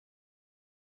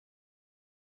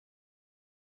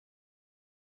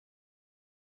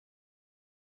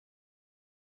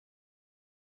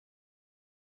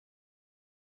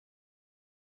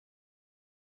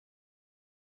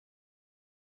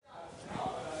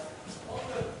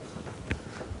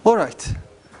All right.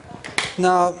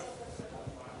 Now,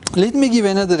 let me give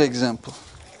another example.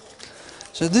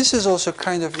 So this is also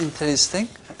kind of interesting.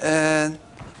 And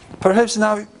perhaps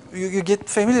now you get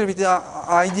familiar with the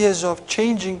ideas of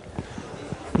changing,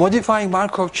 modifying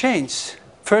Markov chains.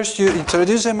 First you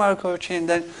introduce a Markov chain,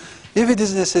 then if it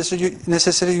is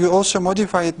necessary you also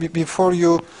modify it before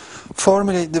you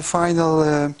formulate the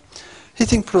final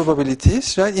hitting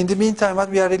probabilities, right? In the meantime, what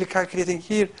we are really calculating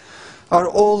here are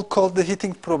all called the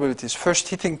hitting probabilities, first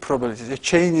hitting probabilities. A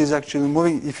chain is actually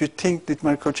moving, if you think that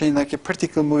Markov chain like a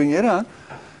particle moving around,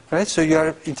 right? So you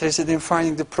are interested in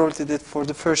finding the probability that for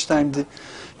the first time the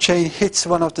chain hits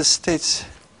one of the states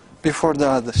before the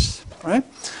others, right?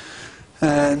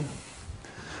 And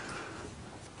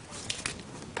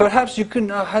perhaps you can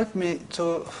now help me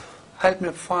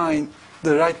find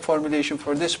the right formulation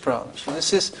for this problem. So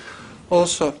this is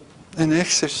also an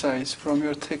exercise from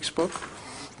your textbook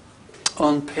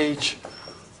on page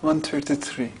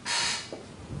 133.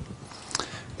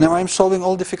 Now I'm solving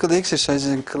all difficult exercises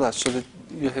in class so that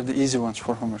you have the easy ones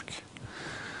for homework.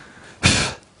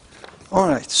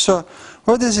 Alright, so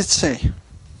what does it say?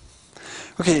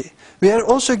 Okay, we are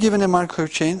also given a Markov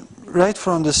chain right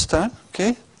from the start,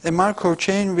 okay? A Markov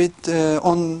chain with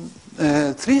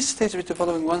three states with the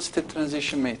following one-step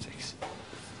transition matrix.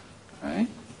 Right?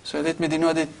 So let me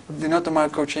denote the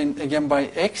Markov chain again by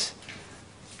X.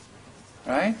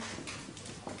 Right?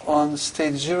 On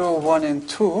state 0, 1, and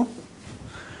 2.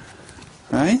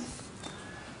 Right?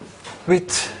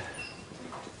 With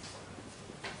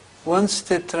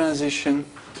one-step transition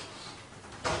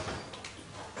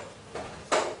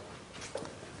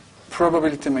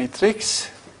probability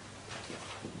matrix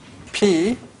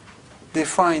P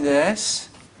defined as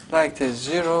like this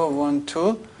 0, 1,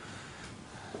 2,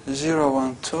 0,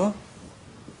 1, 2.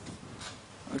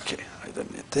 Okay, I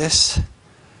don't need this.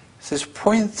 This is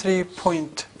 0.3,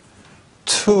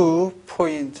 0.2,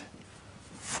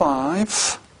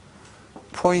 0.5,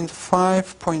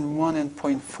 0.5, 0.1, and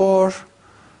 0.4,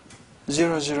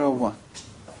 0, 0, 1.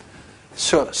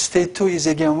 So state 2 is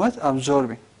again what?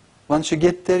 Absorbing. Once you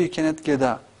get there, you cannot get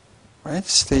out. Right?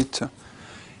 State 2.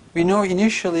 We know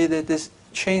initially that this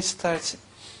chain starts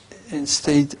in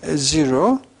state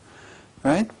 0,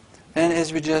 right? And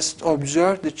as we just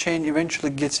observed, the chain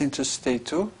eventually gets into state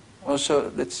 2. Also,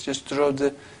 let's just draw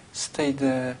the state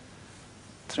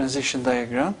transition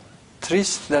diagram.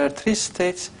 There are three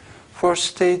states. For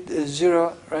state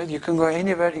 0, right? You can go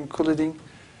anywhere, including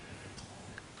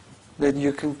that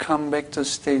you can come back to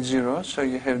state 0. So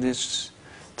you have these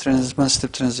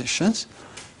one-step transitions.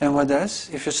 And what else?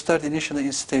 If you start initially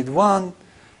in state 1,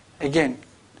 again,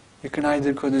 you can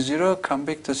either go to 0, come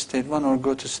back to state 1, or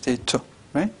go to state 2,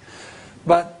 right?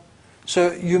 But,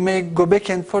 so you may go back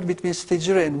and forth between state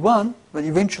 0 and 1, but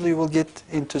eventually you will get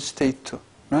into state 2,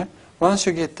 right? Once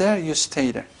you get there, you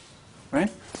stay there,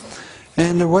 right?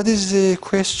 And what is the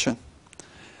question?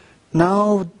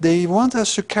 Now, they want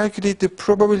us to calculate the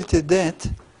probability that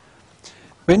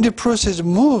when the process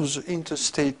moves into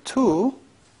state 2,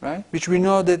 right, which we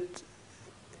know that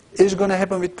is going to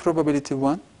happen with probability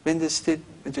 1. When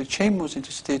the chain moves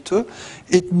into state 2,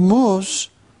 it moves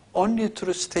only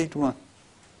through state 1,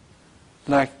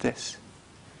 like this.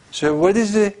 So what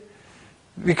is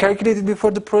we calculated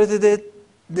before the probability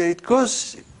that it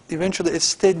goes eventually a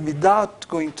state without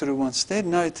going through one state.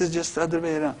 Now it is just the other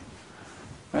way around,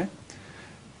 right?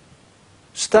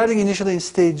 Starting initially in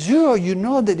state 0, you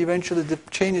know that eventually the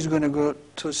chain is going to go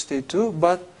to state 2,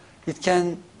 but it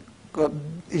can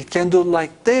do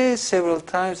like this several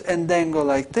times and then go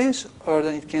like this, or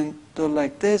then it can do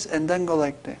like this and then go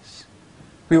like this.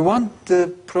 We want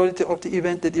the probability of the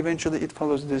event that eventually it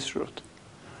follows this route.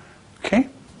 Okay?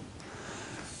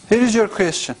 Here is your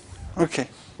question. Okay,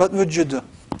 what would you do?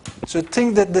 So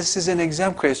think that this is an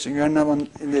exam question. You are now in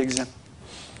the exam.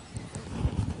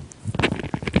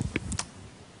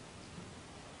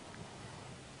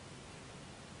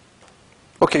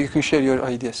 Okay, you can share your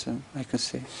ideas and I can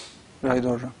say right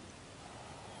or wrong.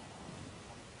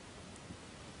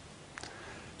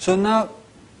 So now,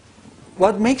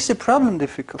 what makes the problem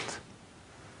difficult?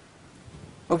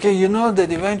 Okay, you know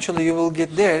that eventually you will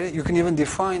get there. You can even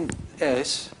define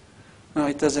S. No,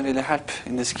 it doesn't really help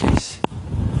in this case.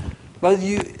 But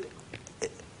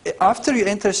after you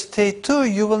enter state 2,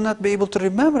 you will not be able to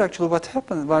remember actually what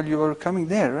happened while you were coming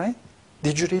there, right?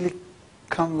 Did you really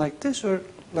come like this or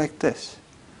like this?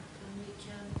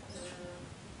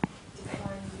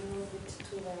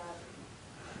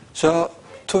 So,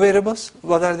 two variables,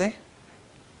 what are they?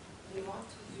 We want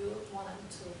to view 1 and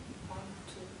 2. 1,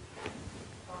 2,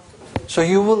 1, 2. So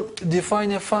you will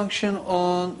define a function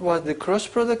on what, the cross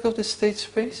product of the state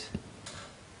space?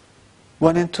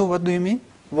 1 and 2, what do you mean?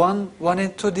 1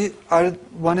 and 2 are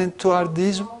 1 and 2 are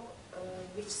these? Know,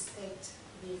 which state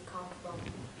we come from.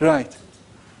 Right.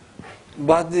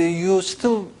 But you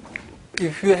still,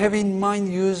 if you have in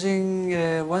mind using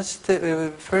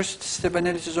first step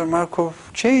analysis or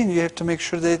Markov chain, you have to make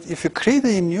sure that if you create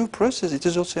a new process, it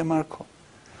is also a Markov.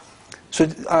 So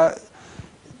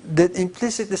that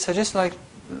implicitly suggests like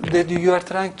that you are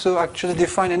trying to actually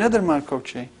define another Markov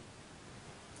chain.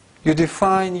 You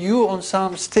define U on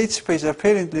some state space.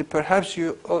 Apparently, perhaps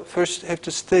you first have to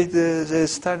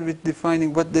start with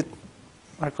defining what that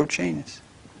Markov chain is.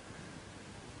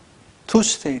 2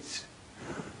 states.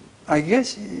 I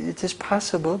guess it is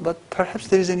possible, but perhaps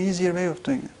there is an easier way of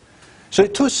doing it. So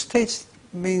 2 states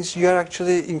means you are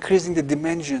actually increasing the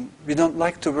dimension. We don't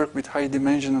like to work with high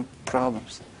dimensional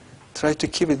problems. Try to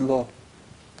keep it low.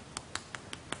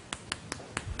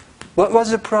 What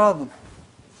was the problem?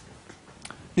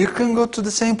 You can go to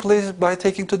the same place by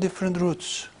taking 2 different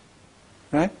routes,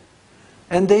 right?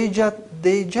 And they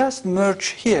just merge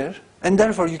here, and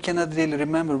therefore you cannot really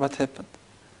remember what happened.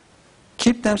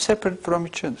 Keep them separate from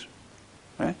each other,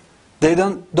 right? They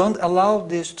don't allow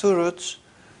these 2 routes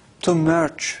to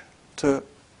merge to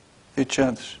each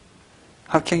other.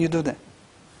 How can you do that?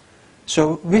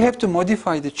 So we have to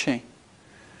modify the chain,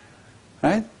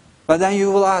 right? But then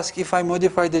you will ask, if I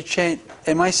modify the chain,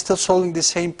 am I still solving the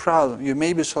same problem? You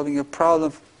may be solving a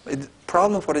problem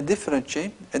for a different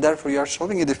chain, and therefore you are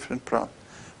solving a different problem.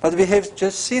 But we have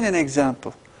just seen an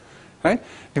example, right?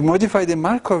 We modified the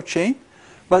Markov chain,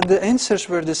 but the answers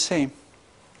were the same,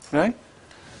 right?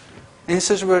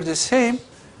 Answers were the same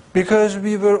because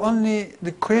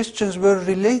the questions were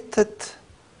related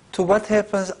to what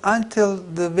happens until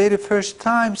the very first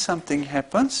time something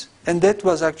happens, and that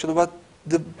was actually what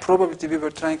the probability we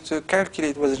were trying to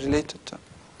calculate was related to,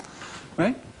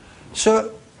 right?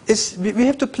 So we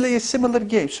have to play a similar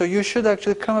game. So you should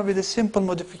actually come up with a simple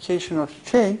modification of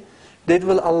chain that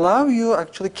will allow you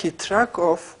actually keep track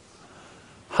of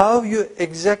how you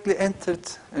exactly entered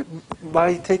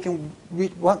by taking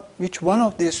which one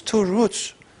of these 2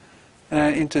 routes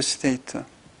into state 2.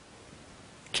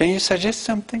 Can you suggest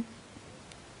something?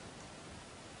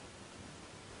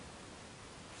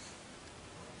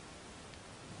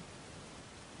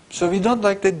 So we don't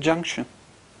like that junction.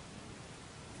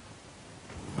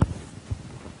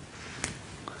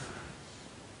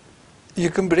 You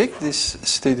can break this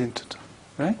state into 2,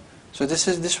 right? So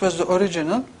this was the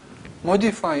original.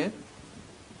 Modify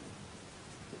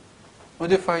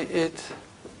it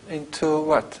into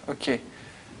what? Okay.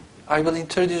 I will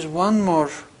introduce one more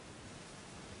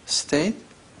state,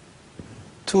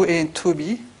 2A and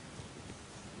 2B.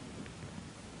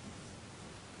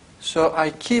 So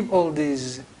I keep all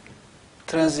these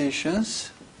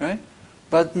transitions, right?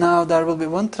 But now there will be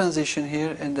one transition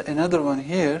here and another one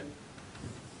here,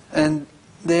 and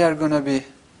they are going to be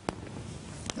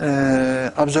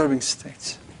absorbing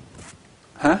states.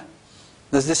 Huh?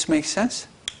 Does this make sense?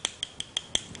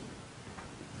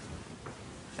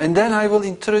 And then I will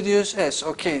introduce S.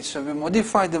 Okay, so we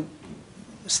modify the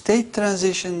state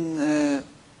transition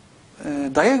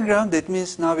diagram. That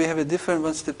means now we have a different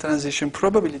one-step transition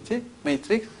probability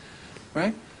matrix,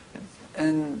 right?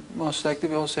 And most likely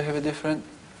we also have a different,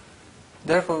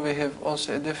 therefore we have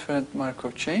also a different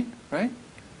Markov chain, right?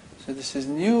 So this is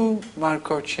new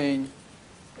Markov chain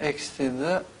X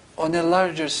tilde on a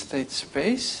larger state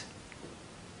space,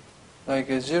 like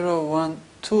a 0, 1,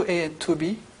 2A and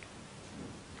 2B.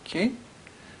 Okay,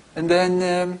 and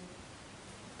then,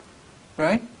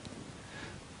 right?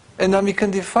 And then we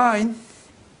can define,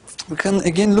 we can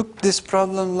again look this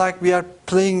problem like we are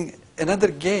playing another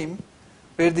game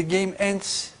where the game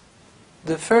ends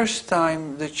the first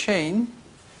time the chain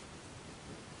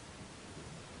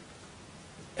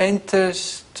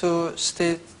enters to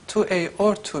state 2A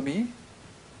or 2B,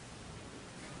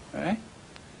 right?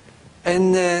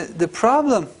 And the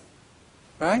problem,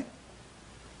 right?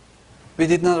 We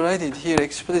did not write it here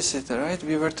explicitly, right?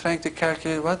 We were trying to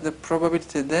calculate what the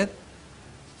probability that,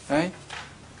 right?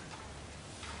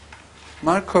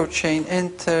 Markov chain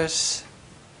enters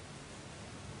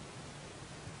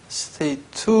state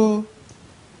 2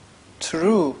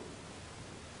 through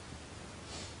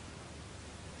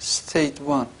state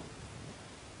 1.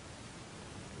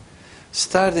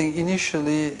 Starting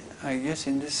initially, I guess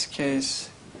in this case,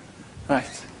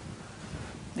 right,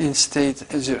 in state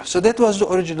 0. So that was the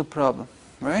original problem,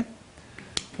 right?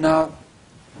 Now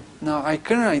I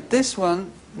can write this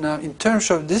one now in terms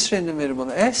of this random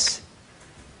variable S,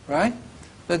 right?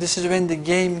 So this is when the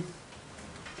game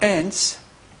ends,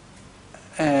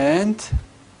 and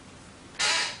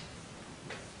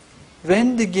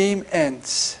when the game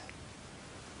ends,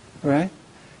 right?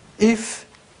 If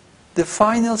the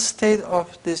final state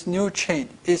of this new chain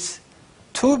is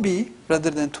 2b rather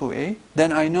than 2a,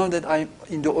 then I know that I'm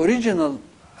in the original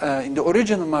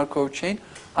Markov chain.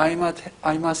 I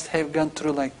must have gone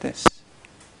through like this,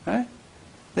 right?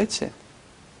 That's it.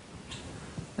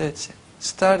 That's it.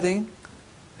 Starting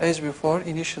as before,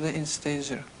 initially in state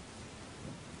 0.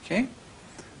 Okay.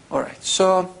 All right.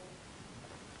 So,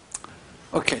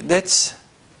 okay, that's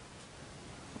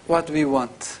what we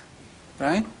want,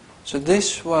 right? So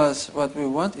this was what we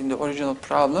want in the original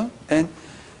problem, and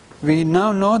we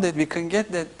now know that we can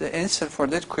get the answer for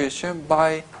that question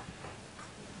by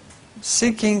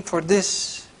seeking for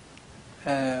this,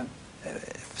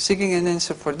 seeking an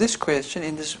answer for this question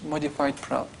in this modified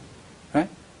problem, right?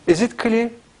 Is it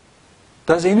clear?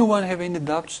 Does anyone have any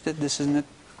doubts that this is not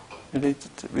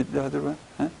related with the other one?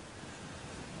 Huh?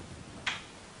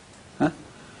 Huh?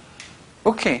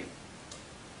 Okay.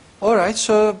 All right.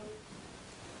 So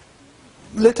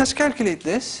let us calculate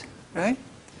this, right?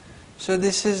 So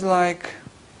this is like,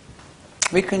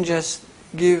 we can just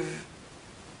give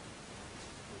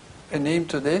a name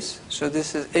to this. So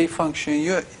this is a function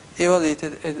you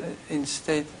evaluated in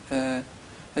state at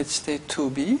state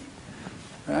 2b,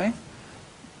 right?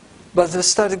 But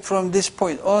starting from this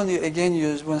point on, you again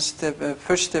use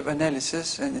first step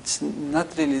analysis, and it's not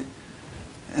really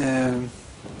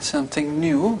something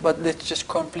new, but let's just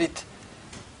complete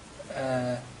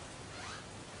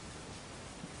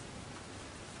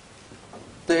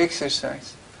the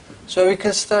exercise. So we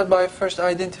can start by first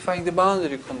identifying the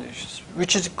boundary conditions,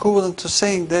 which is equivalent to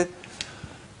saying that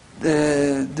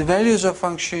the values of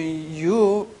function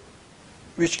u,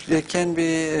 which they can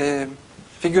be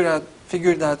figured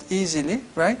out easily,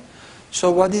 right?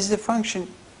 So what is the function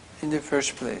in the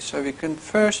first place? So we can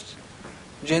first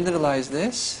generalize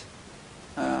this.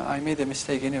 I made a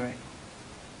mistake anyway,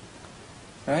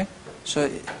 right? So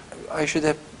I should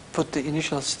have put the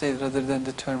initial state rather than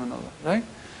the terminal, right?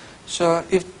 So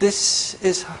if this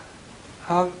is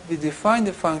how we define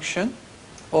the function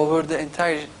over the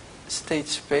entire state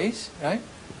space, right?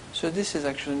 So this is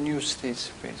actually new state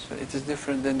space. So it is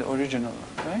different than the original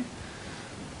one, right?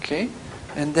 Okay,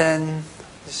 and then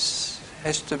this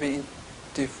has to be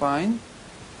defined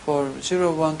for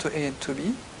 0, 1 to a and to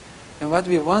b. And what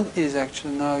we want is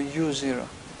actually now u0,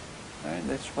 right?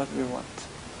 That's what we want.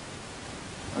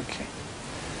 Okay.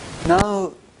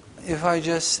 Now, if I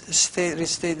just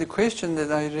restate the question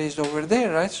that I raised over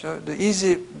there, right? So the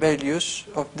easy values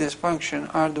of this function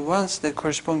are the ones that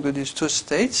correspond to these two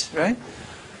states, right?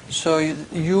 So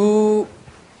u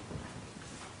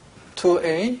to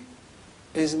a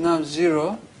is now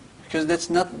 0, because that's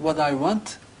not what I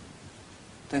want.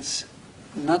 That's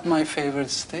not my favorite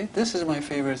state. This is my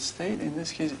favorite state. In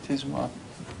this case, it is 1.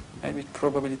 And with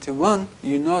probability 1,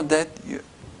 you know that you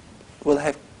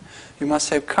must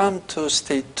have come to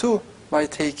state 2 by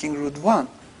taking root 1.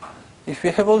 If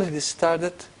you have already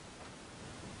started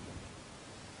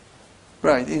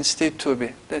right in state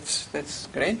 2b, that's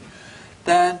great.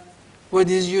 Then what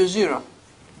is u0?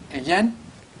 Again,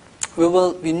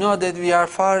 we know that we are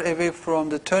far away from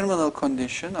the terminal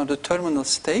condition or the terminal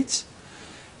states.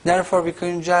 Therefore, we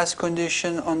can just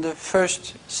condition on the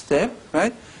first step,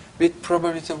 right, with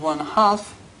probability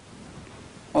 1/2.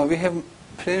 Well, we have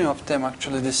plenty of them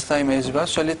actually this time as well.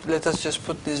 So let us just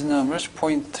put these numbers.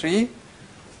 0.3,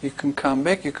 you can come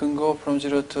back. You can go from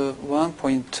 0 to 1,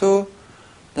 0.2.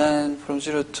 Then from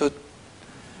 0 to,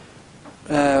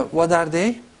 what are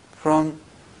they?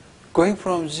 Going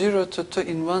from 0 to 2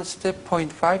 in one step,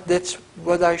 0.5. That's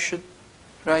what I should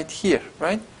write here,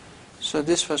 right? So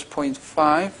this was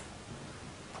 0.5,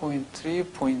 0.3,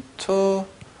 0.2,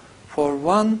 for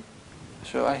 1.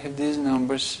 So I have these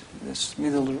numbers, this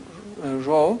middle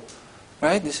row,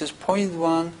 right? This is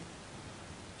 0.1.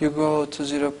 You go to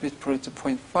 0 with probability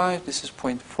 0.5. This is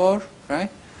 0.4,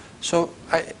 right? So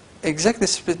I exactly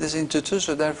split this into 2.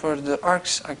 So therefore, the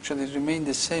arcs actually remain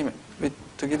the same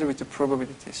together with the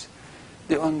probabilities.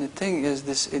 The only thing is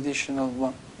this additional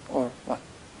 1, or what?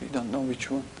 We don't know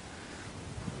which one.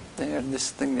 They are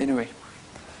this thing anyway.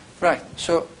 Right,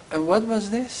 so what was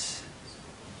this?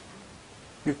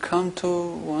 You come to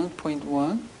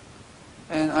 1.1,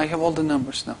 and I have all the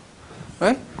numbers now.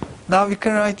 Right? Now we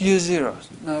can write u0.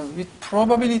 Now with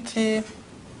probability,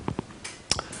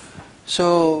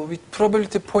 so with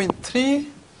probability 0.3,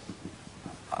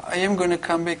 I am going to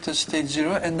come back to state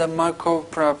 0, and the Markov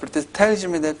property tells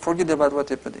me that forget about what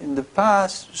happened in the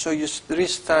past, so you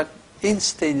restart in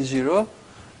state 0,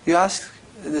 you ask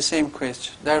the same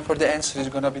question. Therefore, the answer is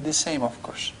going to be the same, of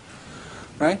course.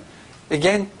 Right?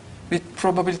 Again, with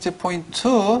probability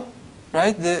 0.2,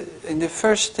 right? In the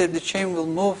first step, the chain will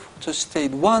move to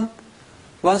state 1.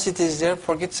 Once it is there,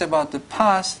 forgets about the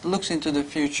past, looks into the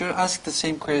future, asks the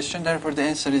same question, therefore the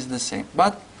answer is the same.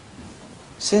 But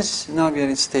since now we are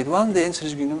in state 1, the answer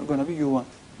is going to be U1,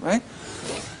 right?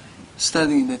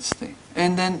 Starting in that state.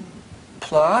 And then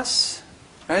plus,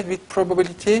 right, with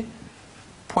probability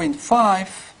 0.5,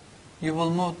 you will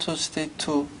move to state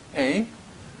 2A.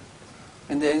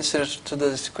 And the answer to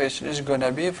this question is going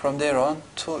to be from there on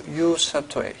to U sub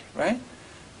 2A, right?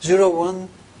 0, 1,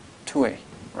 2A,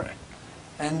 right?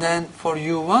 And then for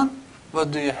U1,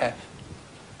 what do you have?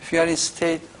 If you are in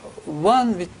state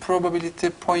 1 with probability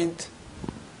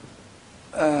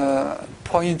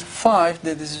 0.5,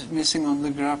 that is missing on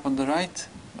the graph on the right,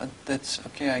 but that's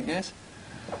okay, I guess.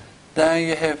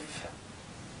 Then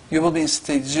you will be in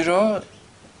state 0,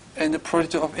 and the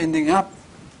probability of ending up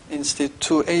in state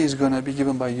 2A is going to be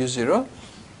given by U0,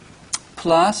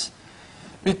 plus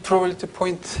with probability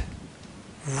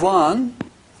 0.1,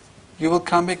 you will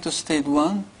come back to state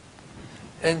 1,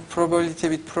 and probability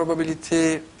with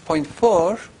probability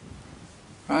 0.4,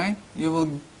 right, you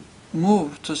will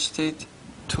move to state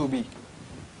 2B,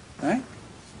 right?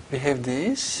 We have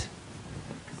this,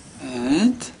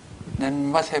 and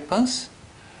then what happens?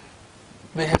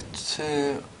 We have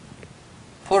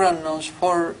 4 unknowns,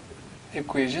 4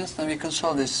 equations, then we can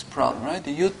solve this problem, right?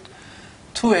 The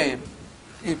U2A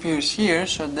appears here,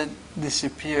 so that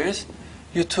disappears.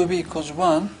 U2B equals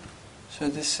 1, so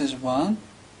this is 1,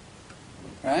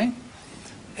 right?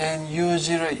 And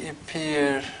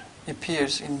U0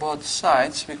 appears in both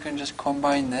sides. We can just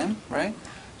combine them, right?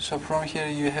 So from here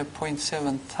you have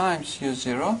 0.7 times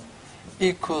U0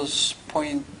 equals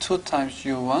 0.2 times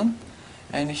U1,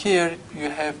 and here you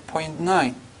have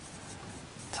 0.9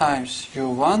 times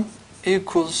U1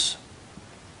 equals,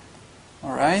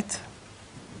 all right,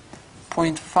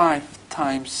 0.5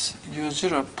 times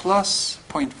U0 plus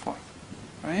 0.4,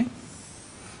 right?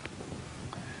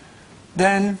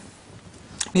 Then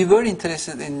we were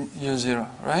interested in U0,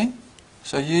 right?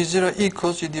 So U0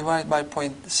 equals, you divide by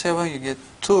 0.7, you get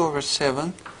 2 over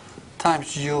 7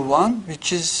 times U1,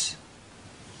 which is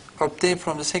obtained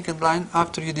from the second line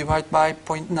after you divide by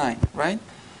 0.9, right?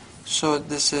 So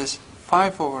this is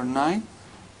 5 over 9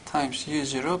 times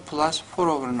U0 plus 4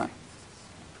 over 9,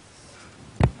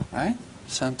 right?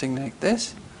 Something like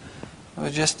this.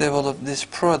 We just develop this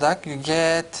product, you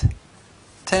get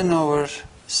 10 over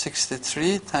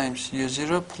 63 times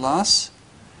U0 plus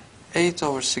 8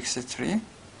 over 63,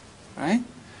 right?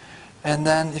 And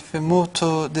then if we move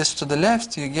to this to the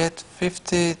left, you get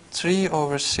 53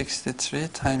 over 63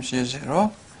 times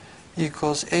U0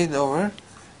 equals 8 over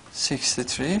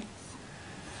 63.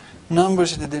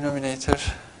 Numbers in the denominator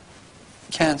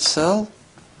cancel,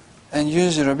 and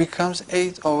U0 becomes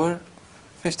 8 over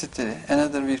 53,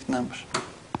 another weird number.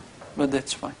 But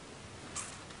that's fine,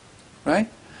 right?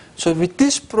 So with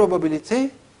this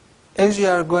probability, as you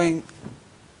are going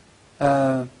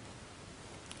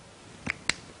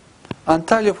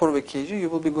Antalya for vacation, you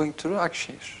will be going through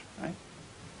Akşehir, right?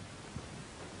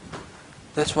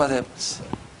 That's what happens.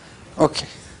 Okay.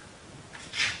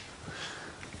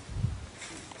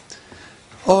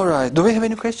 All right. Do we have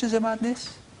any questions about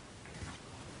this?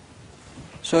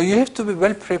 So you have to be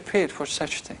well prepared for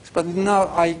such things. But now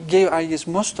I guess,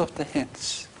 most of the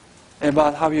hints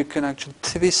about how you can actually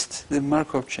twist the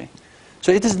Markov chain.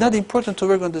 So it is not important to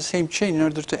work on the same chain in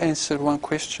order to answer one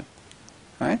question,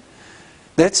 right?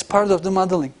 That's part of the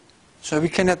modeling. So we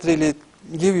cannot really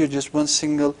give you just one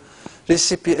single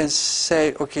recipe and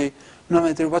say, okay, no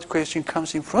matter what question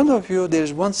comes in front of you, there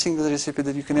is one single recipe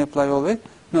that you can apply always.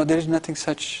 No, there is nothing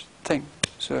such thing.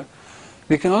 So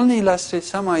we can only illustrate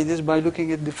some ideas by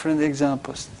looking at different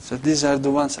examples. So these are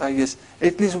the ones, I guess,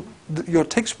 at least your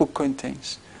textbook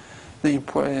contains the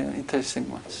interesting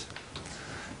ones.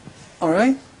 All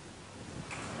right?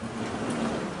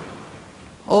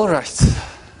 All right.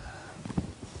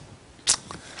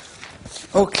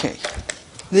 Okay.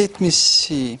 Let me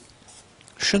see.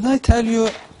 Should I tell you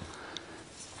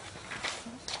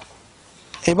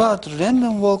about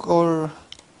random walk or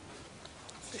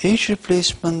age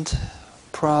replacement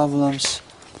problems?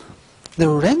 The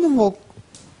random walk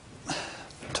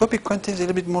topic contains a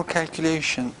little bit more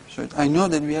calculation. So I know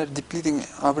that we are depleting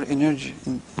our energy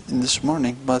in this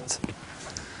morning, but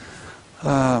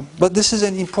this is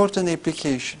an important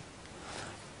application.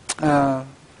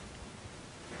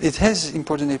 It has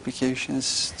important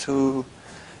applications to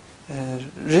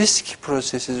risk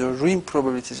processes or ruin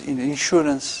probabilities in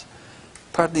insurance,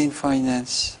 partly in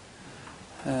finance.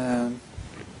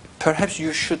 Perhaps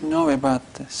you should know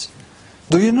about this.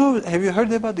 Do you know, have you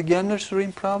heard about the Gellner's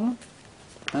ruin problem?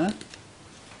 Huh?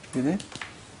 You did?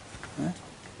 Huh?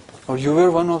 Or you were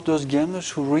one of those gamblers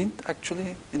who ruined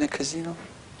actually in a casino?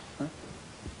 Huh?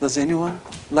 Does anyone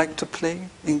like to play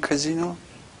in casino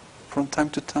from time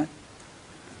to time?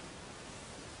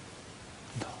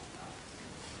 No.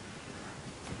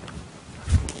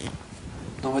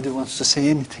 Nobody wants to say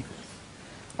anything.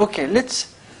 Okay,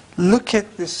 let's look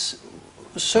at this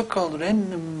so-called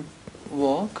random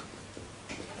walk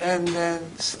and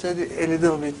then study a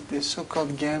little bit the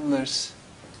so-called gamblers'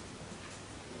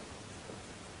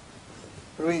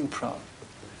 ruin problem.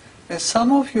 And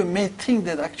some of you may think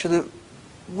that actually,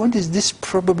 what is this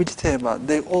probability about?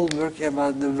 They all work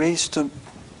about the ways to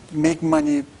make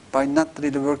money by not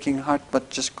really working hard but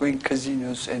just going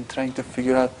casinos and trying to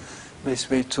figure out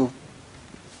best way to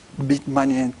beat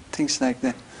money and things like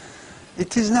that.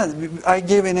 It is not. I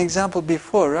gave an example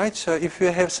before, right? So if you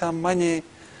have some money,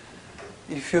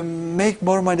 if you make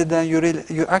more money than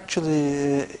you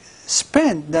actually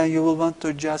spend, then you will want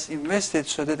to just invest it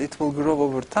so that it will grow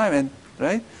over time, and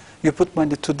right? You put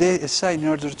money today aside in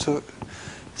order to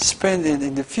spend it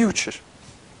in the future.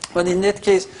 But in that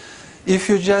case, if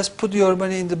you just put your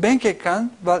money in the bank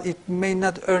account, well, it may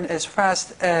not earn as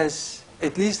fast as,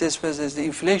 at least as fast as the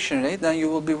inflation rate, then you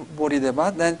will be worried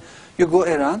about. Then you go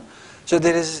around. So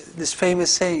there is this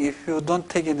famous saying, if you don't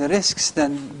take any risks,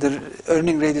 then the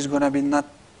earning rate is going to be not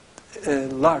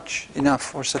large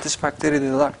enough or satisfactorily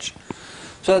large.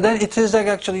 So then it is like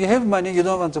actually you have money, you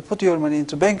don't want to put your money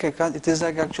into bank account. It is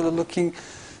like actually looking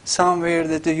somewhere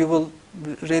that you will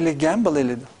really gamble a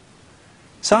little.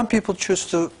 Some people choose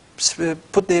to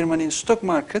put their money in stock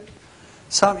market,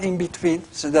 some in between.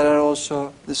 So there are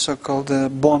also the so-called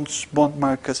bond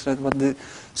markets, right, what the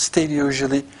state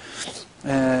usually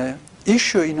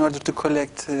issue in order to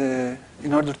collect,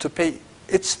 in order to pay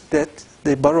its debt.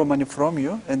 They borrow money from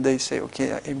you and they say,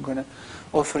 okay, I'm going to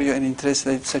offer you an interest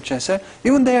rate such and such.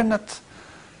 Even they are not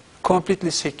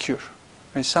completely secure.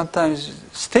 And sometimes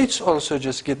states also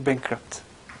just get bankrupt.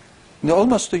 And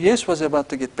almost 2 years was about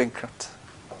to get bankrupt.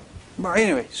 But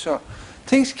anyway, so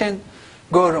things can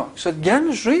go wrong. So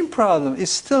gambler's ruin problem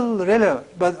is still relevant.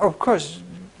 But of course,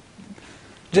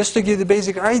 just to give the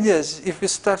basic ideas, if we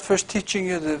start first teaching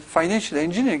you the financial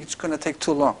engineering, it's going to take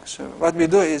too long. So what we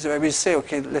do is we say,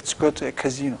 okay, let's go to a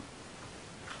casino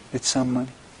with some money.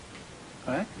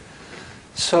 All right?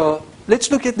 So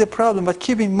let's look at the problem, but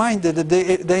keep in mind that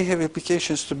they have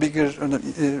applications to bigger,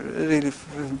 really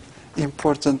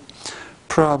important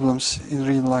problems in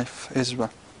real life as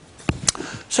well.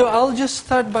 So I'll just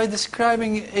start by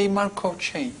describing a Markov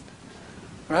chain.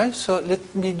 Right? So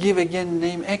let me give again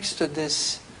name X to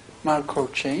this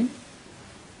Markov chain.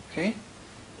 Okay?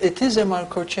 It is a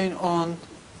Markov chain on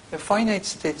a finite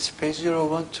state space 0,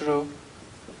 1 through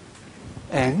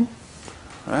n.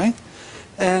 Right?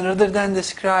 And rather than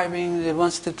describing the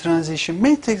one-step transition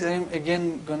matrix, I'm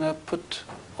again going to put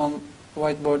on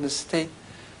whiteboard the state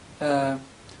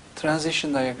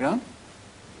transition diagram.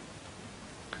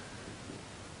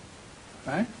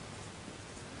 Right?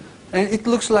 And it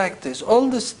looks like this. All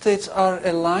the states are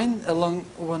aligned along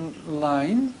one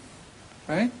line,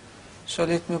 right? So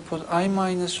let me put I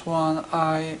minus 1,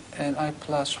 I, and I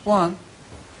plus 1,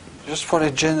 just for a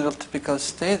general typical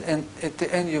state. And at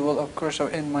the end you will, of course,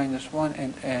 have n minus 1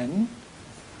 and n,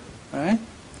 right?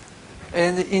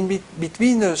 And in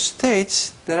between those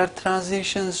states, there are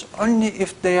transitions only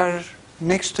if they are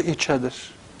next to each other.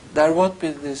 There won't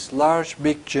be these large,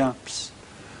 big jumps,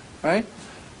 right?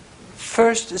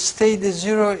 First, state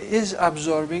 0 is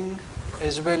absorbing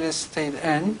as well as state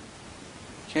n.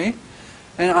 Okay?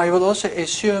 And I will also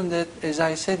assume that, as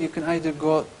I said, you can either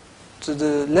go to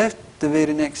the left the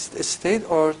very next state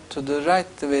or to the right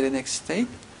the very next state.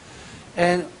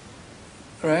 And,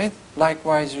 right,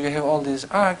 likewise, you have all these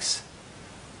arcs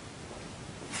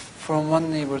from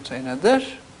one neighbor to another.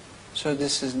 So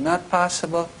this is not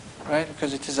possible, right,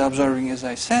 because it is absorbing, as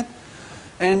I said.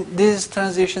 And these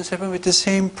transitions happen with the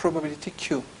same probability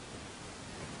Q.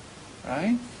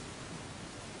 Right?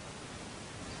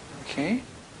 Okay.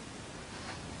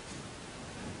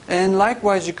 And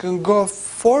likewise, you can go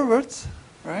forward,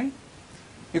 right?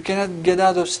 You cannot get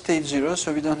out of state 0,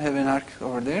 so we don't have an arc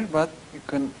over there, but you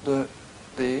can do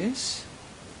this.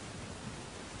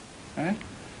 Right?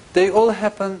 They all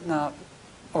happen now,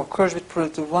 of course, with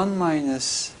probability 1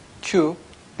 minus Q.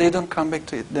 They don't come back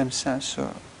to it themselves,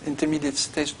 so intermediate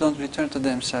states don't return to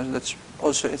themselves. That's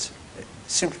also it's a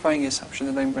simplifying assumption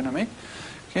that I'm going to make.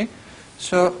 Okay,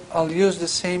 so I'll use the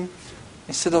same.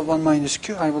 Instead of 1 minus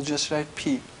Q, I will just write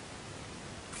P.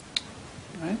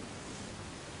 Right?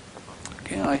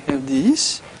 Okay, I have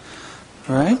these.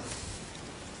 Right?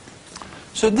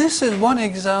 So this is one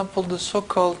example, the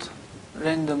so-called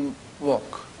random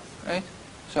walk, right?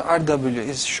 So RW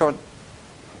is short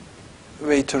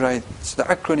way to write. It's the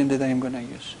acronym that I'm going to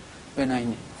use when I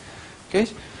need. Okay,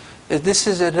 this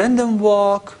is a random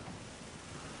walk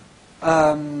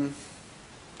on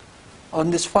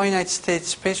this finite state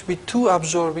space with two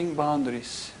absorbing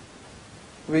boundaries.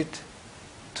 With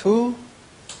two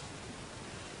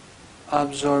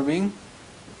absorbing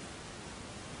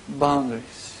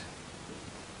boundaries.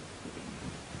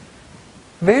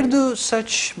 Where do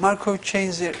such Markov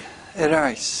chains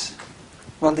arise?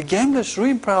 Well, the gambler's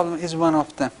ruin problem is one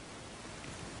of them.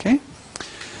 Okay?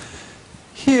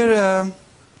 Here,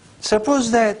 suppose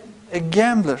that a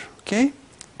gambler, okay,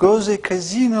 goes to a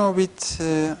casino with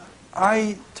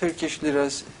I Turkish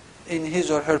liras in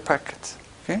his or her pocket.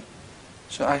 Okay?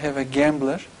 So I have a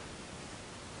gambler,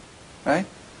 right,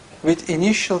 with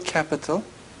initial capital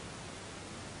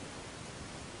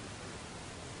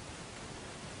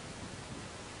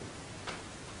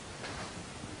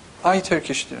I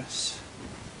Turkish liras,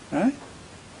 right?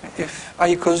 If I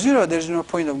equals 0, there is no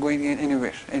point of going in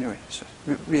anywhere. Anyway, so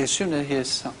we assume that he has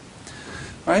some,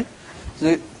 right?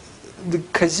 The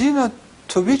casino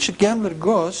to which a gambler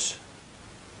goes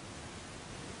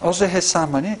also has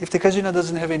some money. If the casino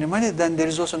doesn't have any money, then there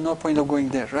is also no point of going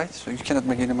there, right? So you cannot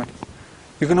make any money.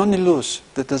 You can only lose.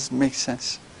 That doesn't make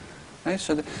sense, right?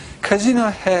 So the casino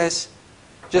has,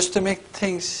 just to make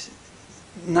things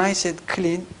nice and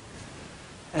clean,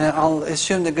 I'll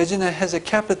assume the casino has a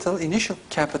capital, initial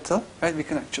capital, right? We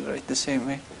can actually write the same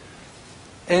way.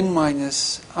 N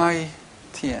minus I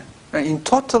Tn. Right? In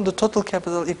total, the total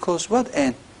capital equals what?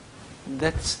 N.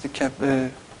 That's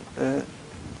the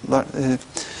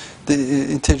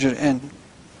the integer n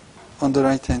on the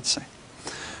right hand side,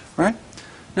 right?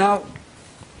 Now,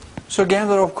 so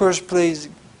gambler of course plays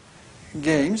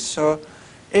games. So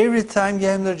every time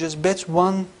gambler just bets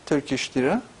 1 Turkish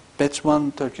lira,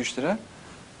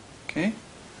 okay?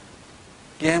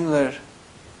 Gambler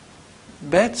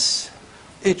bets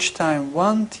each time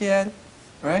 1 TL,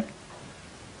 right?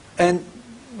 And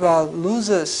well,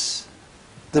 loses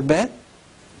the bet,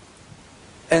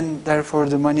 and therefore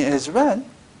the money as well,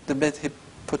 the bet he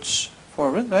puts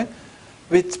forward, right?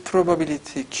 With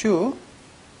probability Q,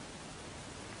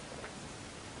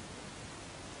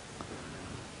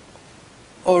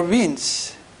 or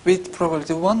wins with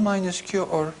probability 1 minus Q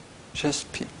or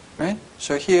just P, right?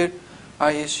 So here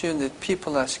I assume that P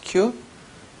plus Q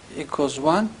equals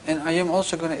 1, and I am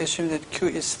also going to assume that Q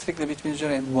is strictly between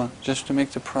 0 and 1, just to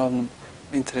make the problem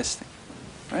interesting,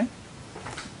 right?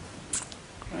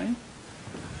 Right?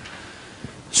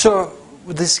 So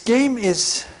this game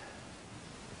is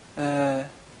okay.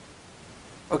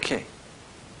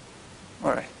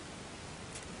 All right.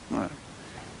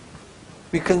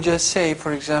 We can just say,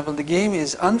 for example, the game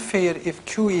is unfair if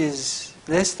Q is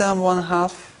less than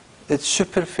 1/2. It's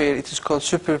super fair. It is called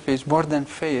super fair. It's more than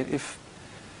fair if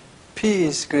P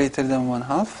is greater than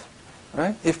 1/2.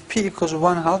 Right? If P equals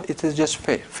 1/2, it is just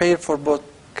fair. Fair for both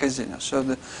casinos. So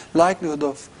the likelihood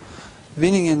of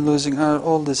winning and losing are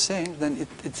all the same, then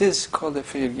it is called a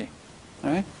fair game.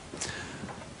 Right?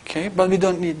 Okay, but we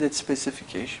don't need that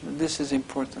specification. But this is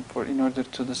important in order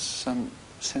to do some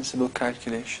sensible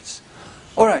calculations.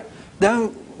 All right.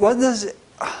 Then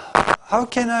how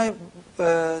can I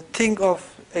think of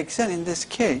xn in this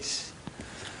case?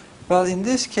 Well, in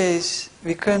this case,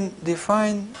 we can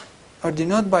define or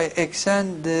denote by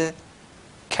xn the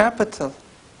capital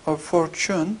of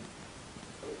fortune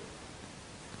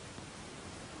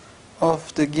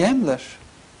of the gambler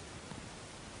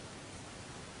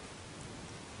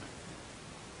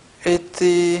at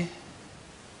the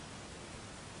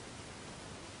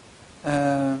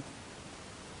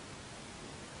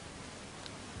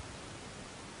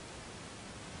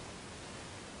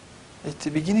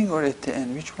beginning or at the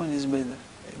end? Which one is better?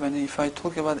 If I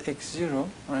talk about x0,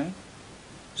 right?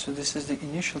 So this is the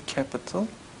initial capital,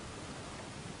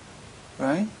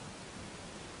 right?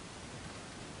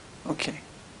 Okay.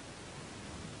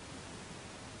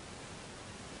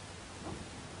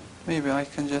 Maybe I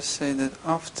can just say that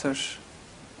after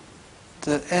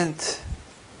the end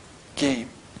game,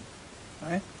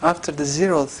 right? After the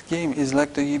 0th game is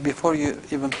like before you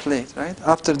even played, right?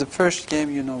 After the first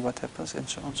game, you know what happens, and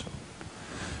so on, so on.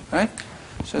 Right?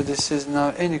 So this is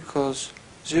now n equals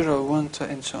 0, 1, 2,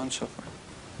 and so on, so forth.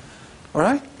 All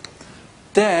right?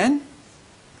 Then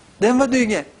what do you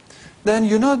get? Then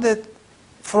you know that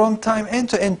from time n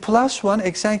to n plus 1,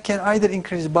 xn can either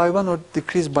increase by 1 or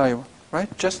decrease by 1. Right?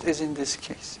 Just as in this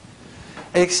case.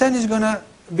 xn is going to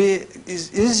be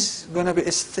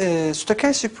a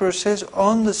stochastic process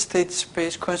on the state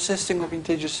space consisting of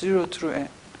integers 0 through n.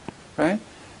 Right?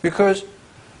 Because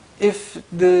if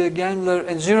the gambler,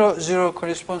 and 0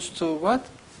 corresponds to what?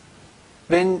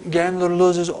 When gambler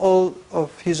loses all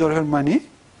of his or her money,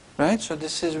 right? So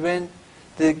this is when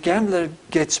the gambler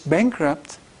gets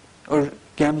bankrupt or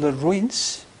gambler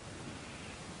ruins.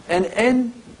 And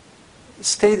N,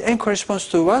 state N corresponds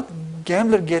to what?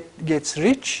 Gambler gets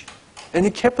rich, and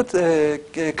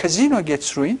the casino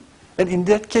gets ruined. And in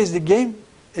that case, the game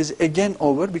is again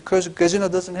over because casino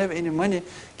doesn't have any money.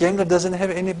 Gambler doesn't have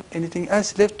anything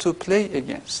else left to play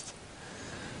against,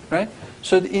 right?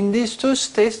 So in these two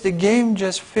states, the game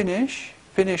just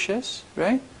finishes,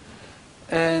 right?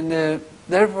 And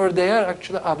therefore, they are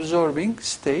actually absorbing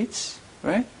states,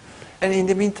 right? And in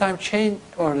the meantime, chain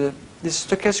or this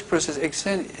stochastic process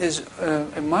Xn is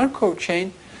a Markov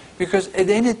chain because at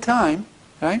any time,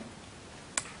 right?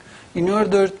 In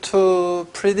order to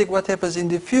predict what happens in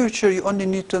the future, you only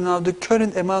need to know the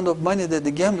current amount of money that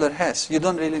the gambler has. You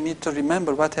don't really need to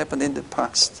remember what happened in the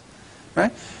past,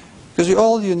 right? Because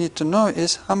all you need to know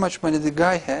is how much money the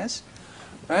guy has,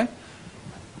 right?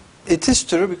 It is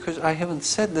true because I haven't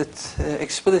said that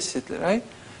explicitly, right?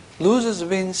 Loses,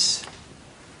 wins,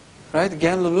 right?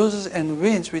 Gambler loses and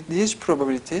wins with these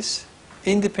probabilities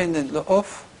independently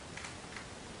of,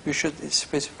 we should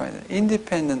specify that,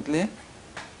 independently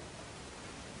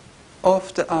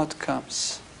of the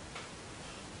outcomes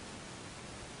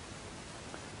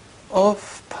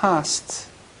of past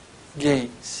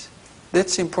gains.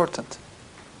 That's important,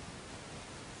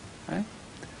 right?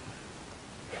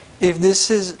 If this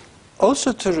is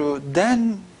also true,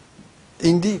 then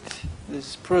indeed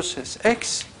this process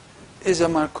X is a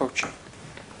Markov chain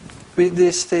with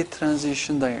the state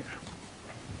transition diagram,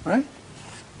 right?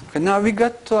 Okay, now we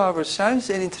got to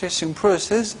ourselves an interesting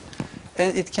process,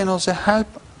 and it can also help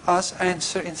us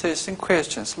answer interesting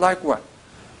questions. Like what?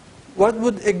 What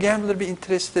would a gambler be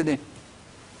interested in?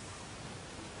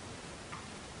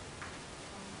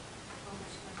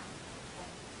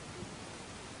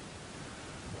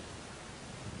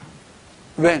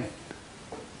 When?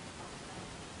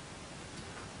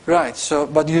 Right, so,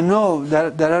 but you know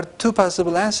there are two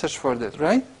possible answers for that,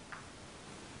 right?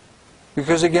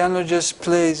 Because a gambler just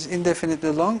plays indefinitely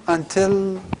long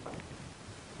until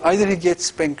either he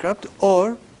gets bankrupt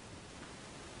or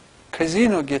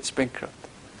casino gets bankrupt.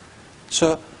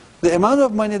 So the amount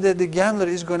of money that the gambler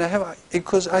is going to have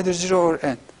equals either 0 or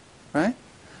n, right?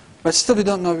 But still we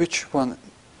don't know which one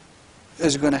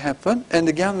is going to happen, and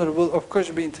the gambler will of course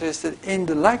be interested in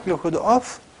the likelihood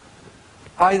of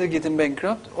either getting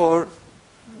bankrupt or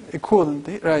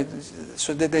equivalently, right?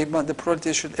 So that the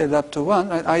probability should add up to 1,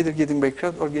 right? Either getting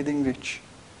bankrupt or getting rich,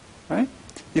 right?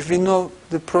 If we know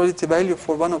the probability value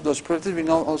for one of those probabilities, we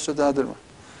know also the other one,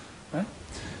 right?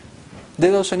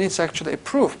 That also needs actually a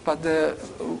proof, but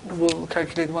we'll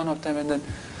calculate one of them and then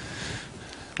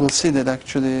we'll see that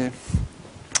actually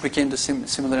we can do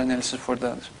similar analysis for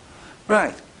the other.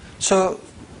 Right. So,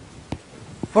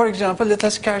 for example, let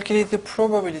us calculate the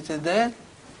probability that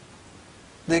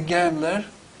the gambler,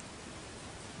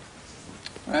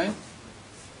 right,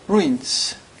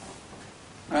 ruins,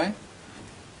 right,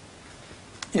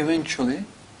 eventually,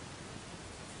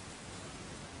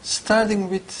 starting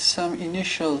with some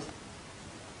initial,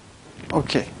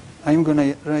 okay, I'm going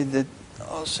to write that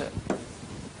also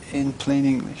in plain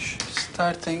English,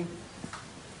 starting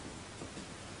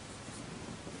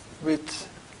with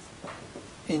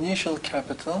initial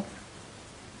capital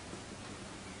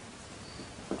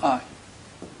I,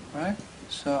 right?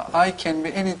 So I can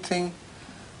be anything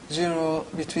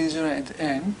between 0 and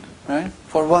n, right?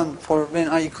 For when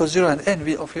I equals 0 and n,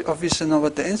 we obviously know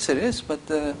what the answer is, but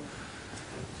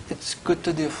it's good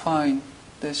to define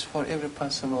this for every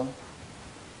possible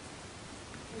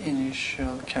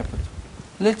initial capital.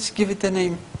 Let's give it a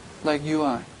name like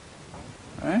UI,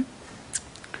 right?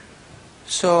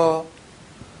 So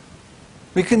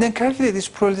we can then calculate these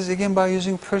probabilities again by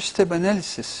using first step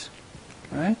analysis,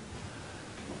 right?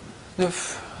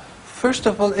 First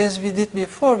of all, as we did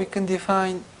before, we can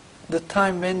define the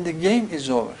time when the game is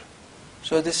over.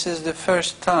 So this is the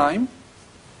first time,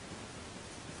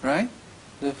 right?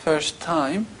 The first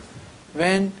time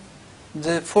when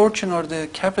the fortune or the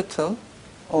capital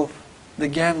of the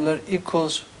gambler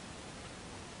equals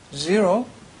 0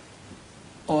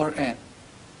 or n.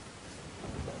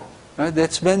 Right?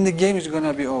 That's when the game is going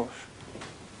to be over.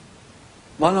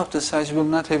 One of the sides will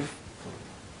not have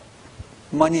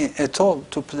money at all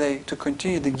to play, to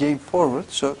continue the game forward,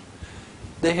 so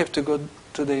they have to go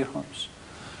to their homes.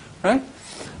 Right?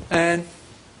 And,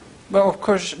 well, of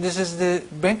course, this is the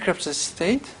bankruptcy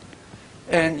state,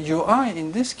 and UI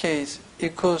in this case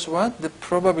equals what? The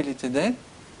probability that.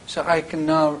 So I can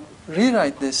now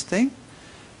rewrite this thing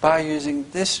by using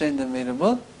this random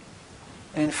variable.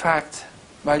 In fact,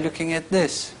 by looking at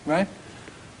this, right?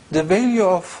 The value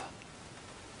of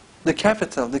the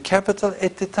capital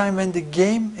at the time when the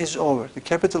game is over, the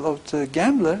capital of the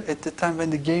gambler at the time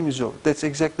when the game is over. That's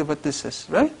exactly what this is,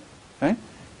 right? Right?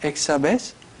 X sub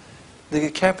S, the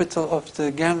capital of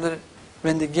the gambler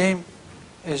when the game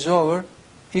is over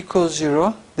equals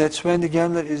 0. That's when the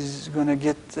gambler is going to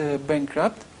get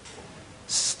bankrupt,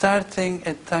 starting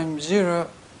at time 0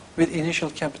 with initial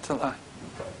capital I.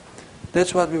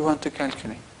 That's what we want to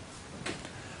calculate.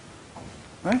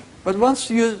 Right? But once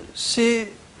you see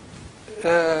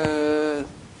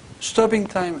stopping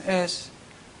time S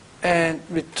and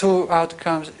with two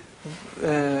outcomes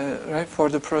right, for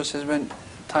the process when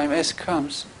time S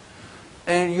comes,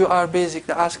 and you are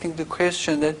basically asking the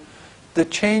question that the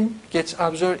chain gets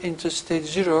absorbed into state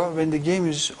 0 when the game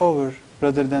is over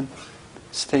rather than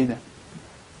stay there.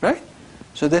 Right?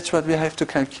 So that's what we have to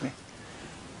calculate.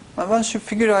 And once you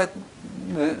figure out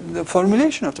the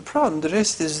formulation of the problem, the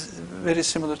rest is very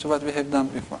similar to what we have done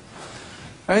before.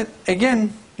 Right?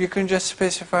 Again, you can just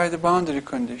specify the boundary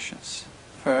conditions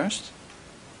first,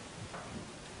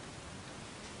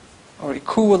 or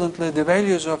equivalently the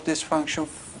values of this function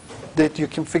that you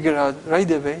can figure out right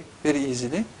away very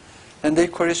easily, and they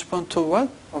correspond to what?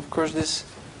 Of course, this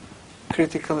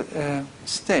critical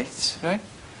states, right?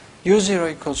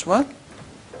 U0 equals what?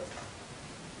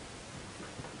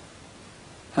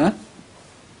 Huh?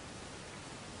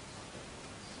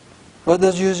 What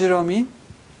does U0 mean?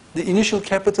 The initial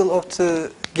capital of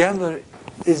the gambler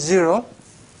is 0.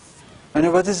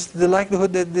 And what is the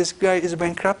likelihood that this guy is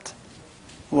bankrupt?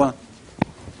 1.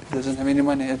 He doesn't have any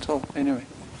money at all anyway.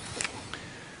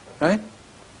 Right?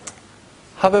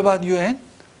 How about UN?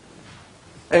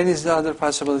 N is the other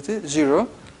possibility, 0.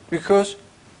 Because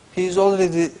he has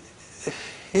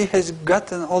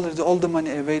gotten already all the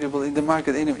money available in the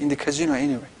market anyway, in the casino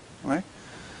anyway. Right?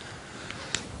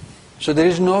 So there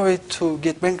is no way to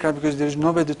get bankrupt because there is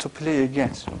nobody to play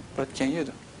against. What can you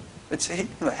do? It's a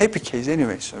happy case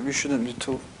anyway, so we shouldn't be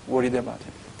too worried about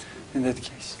it in that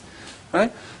case.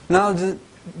 Right? Now the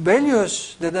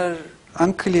values that are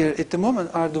unclear at the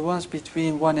moment are the ones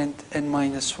between 1 and n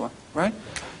minus 1. Right?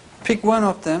 Pick one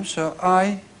of them, so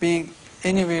I being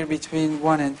anywhere between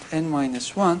 1 and n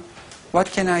minus 1, what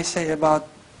can I say about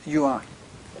UI?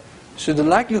 So the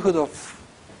likelihood of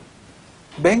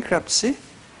bankruptcy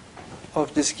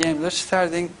of this gambler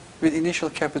starting with initial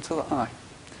capital I.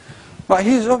 But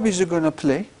he's obviously going to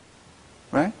play,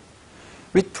 right?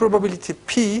 With probability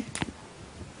P,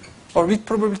 or with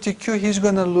probability Q, he's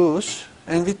going to lose,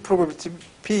 and with probability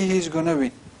P, he's going to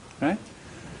win, right?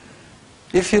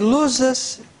 If he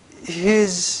loses,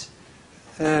 his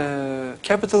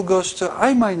capital goes to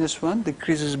I minus 1,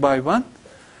 decreases by 1,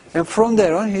 and from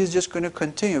there on, he's just going to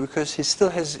continue because he still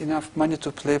has enough money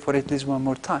to play for at least one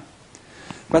more time.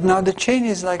 But now the chain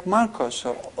is like Markov,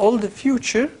 so all the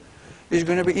future is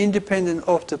going to be independent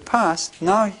of the past.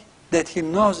 Now that he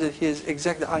knows that he has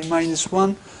exactly I minus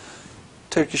 1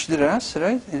 Turkish liras,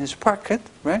 right, in his pocket,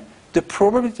 right, the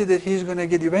probability that he's going to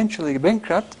get eventually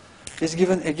bankrupt is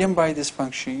given again by this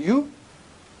function U,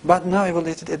 but now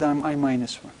evaluated at I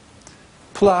minus 1.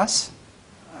 Plus,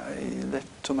 I left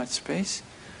too much space,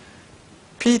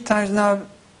 P times now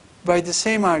by the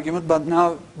same argument, but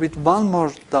now with one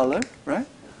more dollar, right?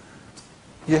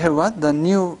 You have what? The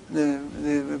new,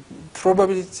 the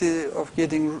probability of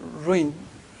getting ruined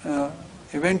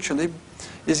eventually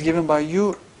is given by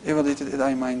U evaluated at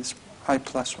I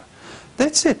plus 1.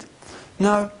 That's it.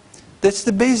 Now, that's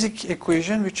the basic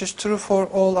equation, which is true for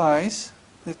all i's.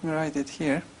 Let me write it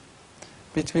here.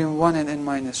 Between 1 and n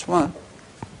minus 1.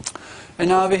 And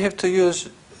now we have to use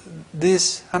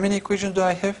this. How many equations do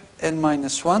I have? N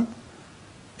minus 1.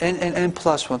 N and n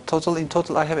plus 1. In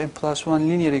total, I have n plus 1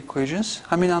 linear equations.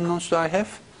 How many unknowns do I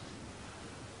have?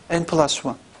 N plus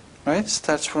 1. Right?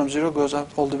 Starts from 0, goes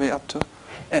up all the way up to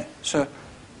n. So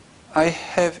I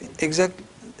have exactly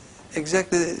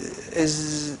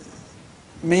as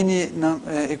many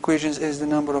equations as the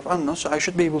number of unknowns. So I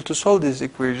should be able to solve these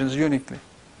equations uniquely.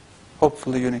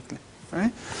 Hopefully uniquely.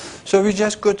 Right? So we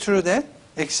just go through that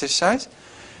exercise.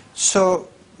 So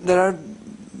there are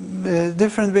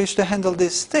different ways to handle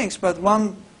these things, but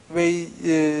one way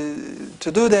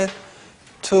to do that,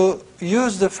 to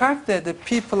use the fact that the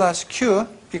P plus Q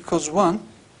equals 1,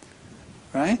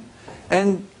 right?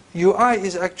 And UI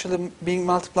is actually being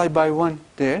multiplied by 1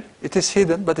 there. It is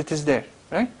hidden, but it is there,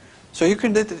 right? So you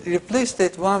can replace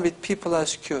that 1 with P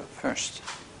plus Q first,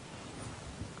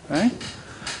 right?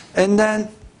 And then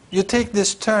you take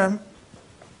this term,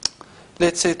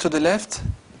 let's say to the left,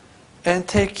 and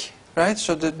take right?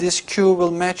 So that this Q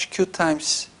will match Q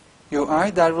times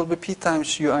UI. There will be P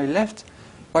times UI left.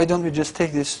 Why don't we just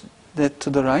take that to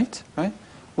the right, right?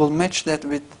 We'll match that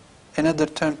with another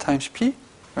term times P,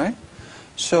 right?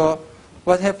 So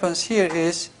what happens here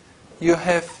is you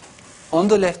have on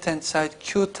the left hand side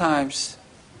Q times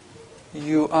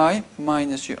UI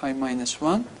minus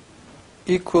 1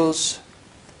 equals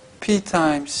P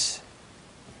times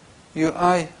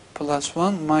UI plus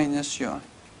 1 minus UI.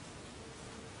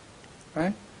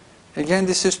 Right? Again,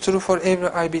 this is true for every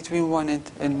I between 1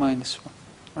 and minus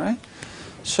 1. Right?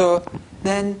 So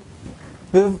then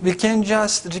we can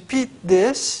just repeat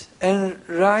this and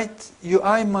write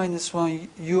UI minus 1,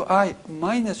 UI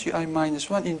minus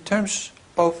 1 in terms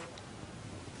of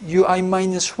UI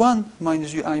minus 1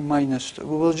 minus UI minus 2.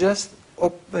 We will just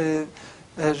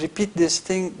repeat this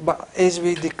thing, but as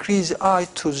we decrease I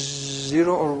to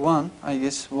 0 or 1, I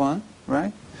guess 1,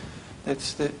 right?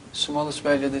 That's the smallest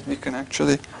value that we can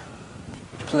actually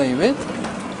play with,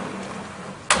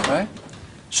 right?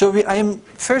 So I am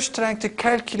first trying to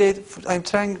calculate, I'm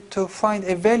trying to find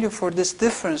a value for this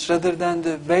difference rather than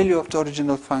the value of the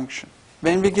original function.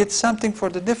 When we get something for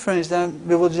the difference, then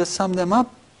we will just sum them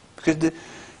up, because the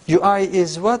UI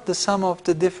is what? The sum of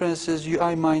the differences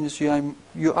UI minus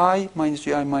UI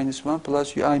minus 1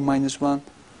 plus UI minus 1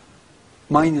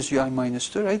 minus UI minus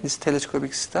 2, right? This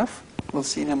telescopic stuff, we'll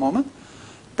see in a moment.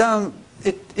 Then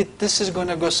this is going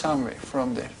to go somewhere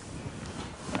from there,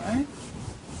 right?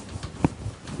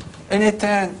 And at the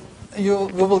end, we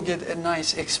will get a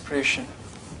nice expression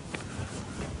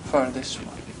for this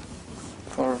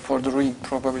one, for the ring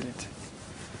probability.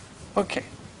 Okay,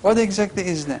 what exactly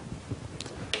is that?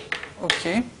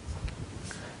 Okay.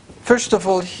 First of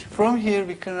all, from here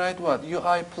we can write what?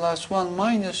 UI plus 1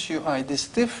 minus UI. This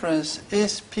difference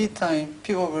is P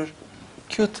over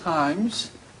Q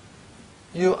times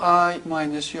UI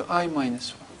minus 1,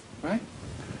 right?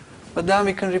 But then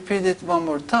we can repeat it one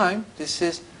more time. This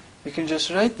is, we can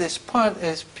just write this part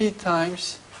as P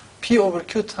over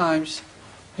Q times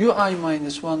UI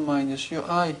minus 1 minus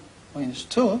UI minus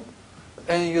 2.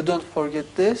 And you don't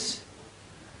forget this,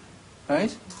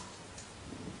 right?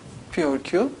 P over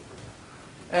Q.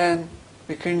 And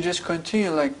we can just continue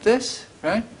like this,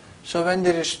 right? So when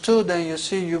there is 2, then you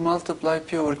see you multiply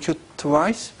P over Q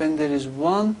twice. When there is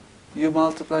 1, you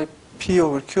multiply P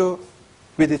over Q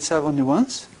with itself only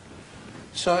once.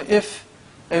 So if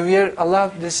we are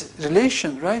allowed this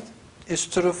relation, right, is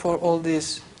true for all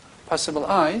these possible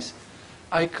i's,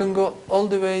 I can go all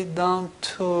the way down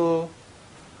to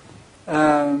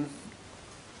where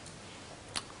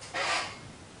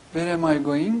am I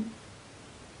going?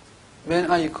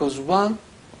 When I equals 1,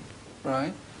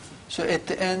 right? So at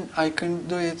the end, I can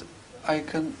do it,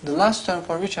 the last term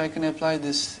for which I can apply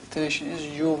this iteration is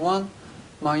U1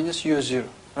 minus U0,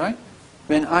 right?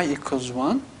 When I equals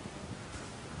 1.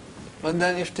 But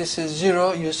then if this is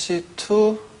 0, you see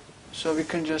 2, so we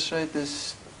can just write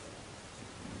this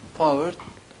power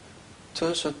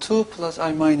 2. So 2 plus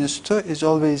I minus 2 is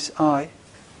always I.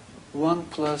 1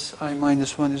 plus I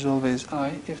minus 1 is always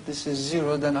I. If this is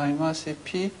 0, then I must say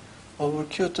P over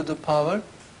Q to the power.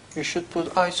 You should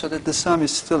put I so that the sum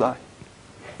is still I.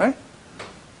 Right?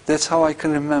 That's how I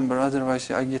can remember. Otherwise,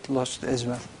 I get lost as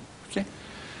well. Okay?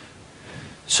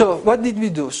 So, what did we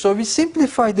do? So, we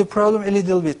simplified the problem a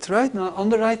little bit, right? Now, on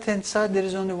the right-hand side, there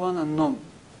is only one unknown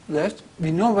left.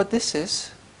 We know what this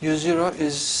is. U0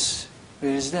 is,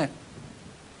 where is that?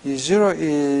 U0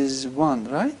 is 1,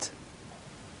 right?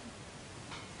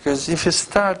 Because if you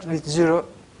start with 0,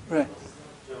 right?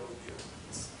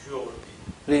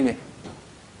 Really?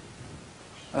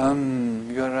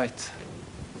 You're right.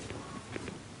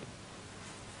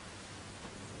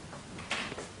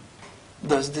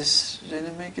 Does this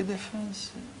really make a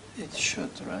difference? It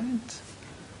should, right?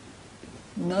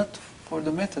 Not for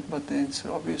the method, but the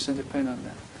answer obviously depends on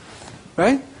that.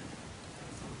 Right?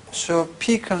 So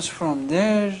P comes from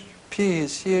there, P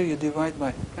is here, you divide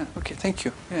by... Yeah, okay, thank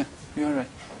you. Yeah, you're right.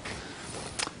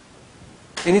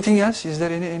 Anything else? Is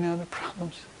there any other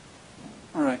problems?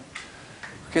 All right.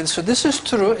 Okay, so this is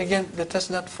true. Again, let us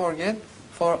not forget,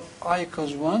 for I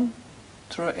equals 1,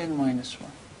 through n minus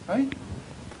 1. Right?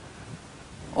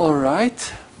 All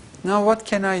right. Now what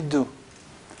can I do?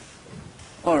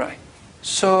 All right.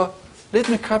 So let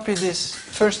me copy this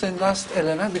first and last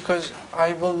element, because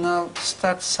I will now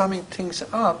start summing things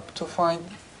up to find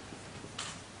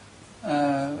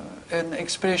an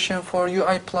expression for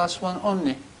UI plus 1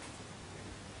 only.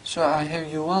 So I have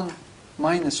U1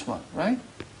 minus 1, right?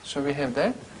 So we have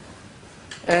that.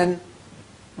 And,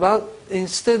 well,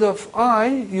 instead of I,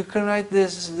 you can write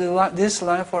this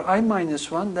line for I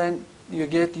minus 1. Then you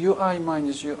get ui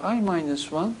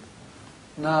minus 1.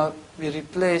 Now we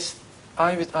replace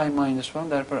I with I minus 1,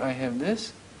 therefore I have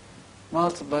this,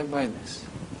 multiplied by this.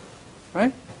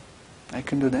 Right? I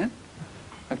can do that.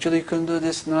 Actually, you can do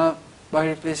this now by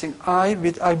replacing I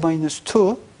with I minus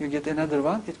 2. You get another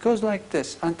one. It goes like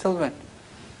this. Until when?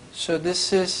 So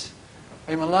this is,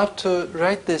 I'm allowed to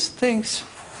write these things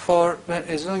for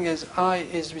as long as I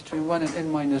is between 1 and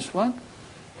n minus 1.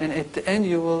 And at the end,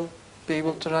 you will be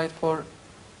able to write for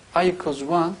I equals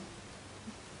 1.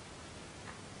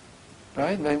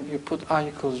 Right? When you put I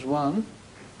equals 1,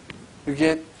 you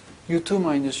get U2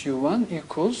 minus U1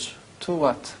 equals to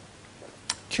what?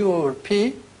 Q over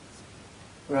P,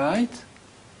 right?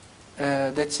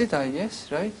 That's it, I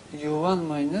guess, right? U1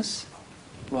 minus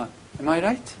 1. Am I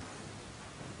right?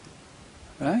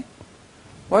 Right?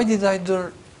 Why did I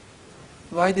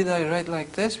write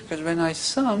like this? Because when I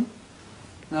sum,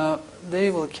 now they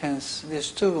will cancel,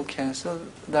 these two will cancel.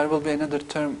 There will be another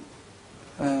term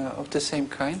of the same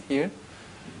kind here.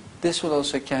 This will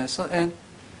also cancel, and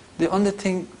the only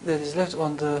thing that is left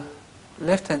on the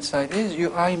left-hand side is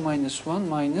ui minus 1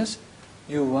 minus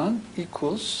u1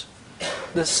 equals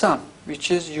the sum, which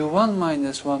is u1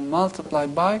 minus 1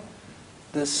 multiplied by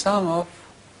the sum of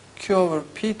q over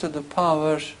p to the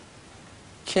power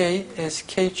k as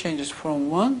k changes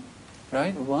from 1,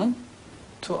 right, 1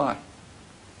 to I.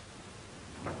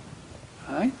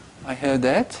 Right? I have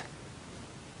that.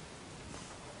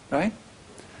 Right?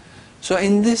 So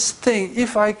in this thing,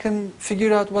 if I can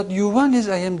figure out what u1 is,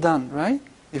 I am done, right?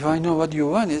 If I know what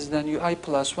u1 is, then ui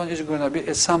plus 1 is going to be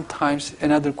a sum times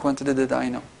another quantity that I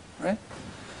know, right?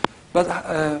 But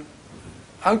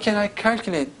how can I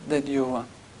calculate that u1?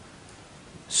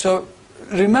 So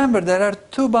remember, there are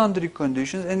two boundary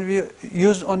conditions, and we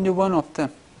use only one of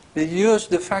them. We use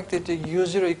the fact that the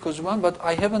u0 equals 1, but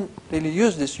I haven't really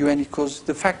used this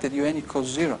the fact that un equals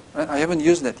 0. Right? I haven't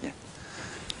used that yet.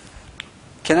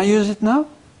 Can I use it now?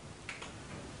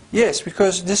 Yes,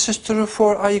 because this is true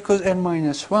for I equals n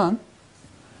minus 1.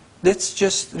 Let's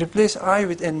just replace I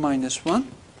with n minus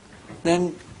 1.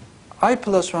 Then I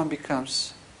plus 1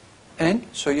 becomes n.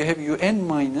 So you have un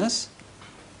minus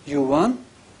u1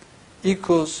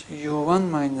 equals u1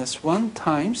 minus 1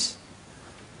 times.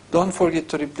 Don't forget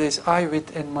to replace I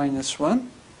with n minus 1.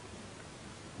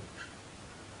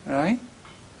 Right?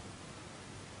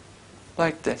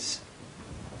 Like this.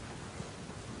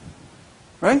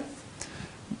 Right?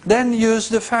 Then use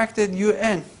the fact that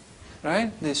un,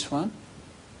 right, this one,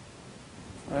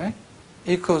 right,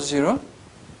 equals 0.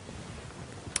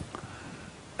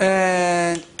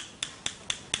 And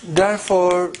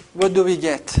therefore, what do we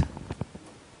get?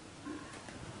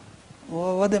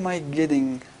 Well, what am I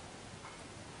getting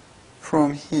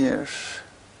from here?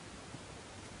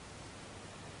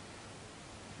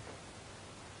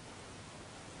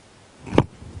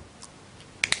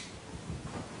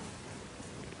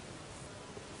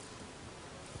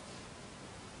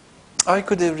 I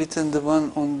could have written the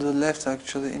one on the left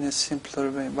actually in a simpler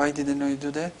way. Why didn't I do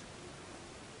that?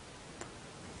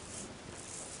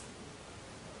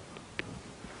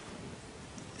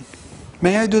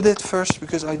 May I do that first?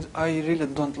 Because I really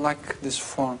don't like this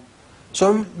form.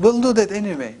 So we'll do that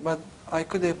anyway, but I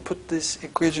could have put this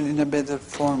equation in a better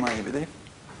form, I believe.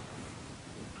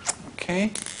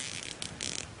 Okay.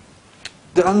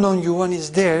 The unknown u1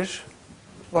 is there.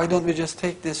 Why don't we just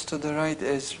take this to the right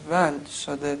as well,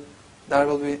 so that there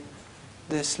will be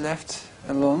this left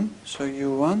alone. So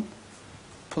u1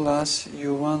 plus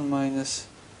u1 minus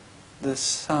the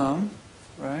sum,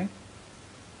 right?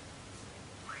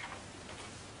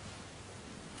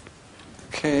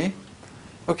 Okay.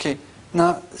 Okay.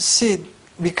 Now see,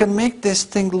 we can make this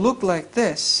thing look like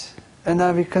this, and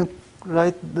now we can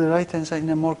write the right-hand side in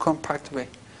a more compact way.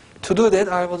 To do that,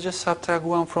 I will just subtract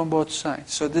 1 from both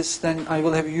sides. So this, then I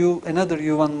will have another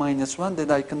u1 minus 1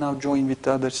 that I can now join with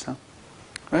the other sum.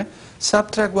 Right?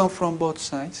 Subtract 1 from both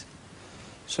sides.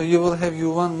 So you will have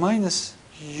u1 minus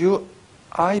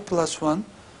ui plus 1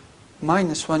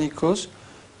 minus 1 equals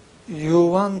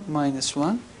u1 minus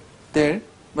 1 there.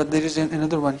 But there is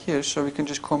another one here, so we can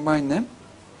just combine them.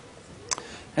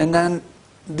 And then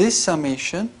this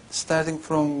summation, starting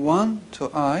from 1 to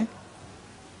I,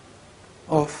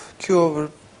 of q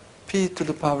over p to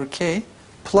the power k,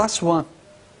 plus 1.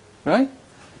 Right?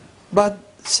 But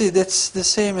see, that's the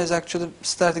same as actually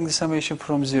starting the summation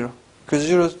from 0. Because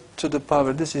 0 to the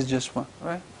power, this is just 1.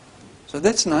 Right? So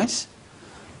that's nice.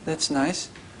 That's nice.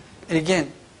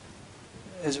 Again,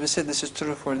 as we said, this is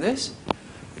true for this.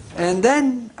 And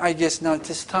then, I guess now it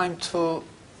is time to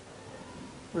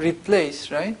replace,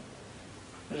 right?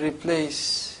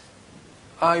 Replace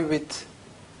I with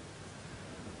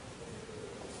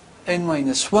n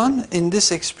minus 1 in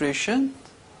this expression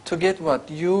to get what?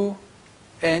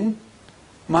 un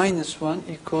minus 1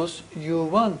 equals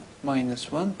u1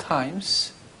 minus 1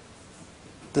 times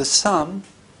the sum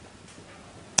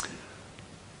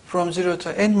from 0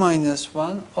 to n minus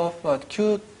 1 of what?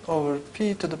 Q over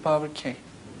p to the power k.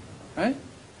 Right?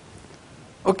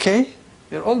 Okay,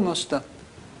 we're almost done.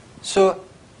 So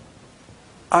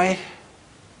I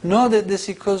know that this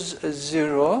equals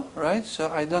 0, right? So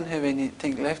I don't have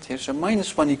anything left here. So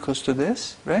minus 1 equals to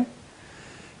this, right?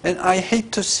 And I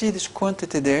hate to see this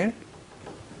quantity there.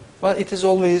 Well, it is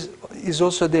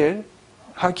also there.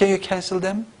 How can you cancel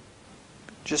them?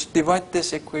 Just divide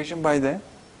this equation by that,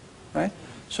 right?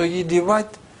 So you divide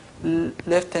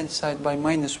left-hand side by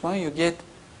minus 1, you get,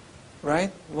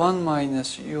 right, 1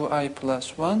 minus ui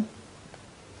plus 1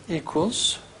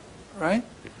 equals, right?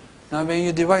 Now when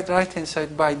you divide right-hand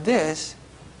side by this,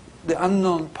 the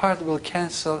unknown part will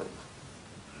cancel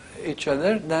each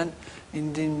other. Then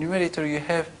in the numerator you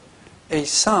have a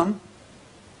sum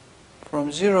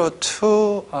from 0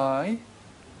 to I,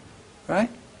 right,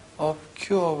 of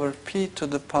q over p to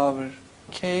the power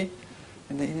k.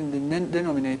 And in the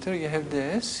denominator you have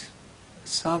this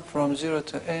sum from 0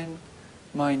 to n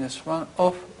minus 1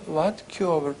 of what? Q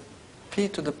over p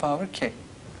to the power k.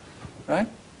 Right?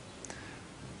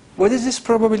 What is this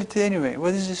probability anyway?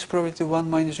 What is this probability 1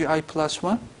 minus ui plus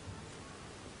 1?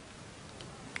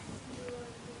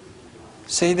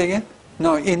 Say it again?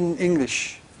 No, in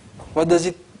English. What does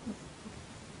it,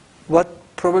 what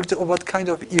probability of what kind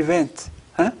of event?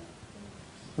 Huh?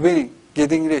 Winning,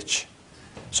 getting rich.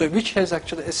 So which has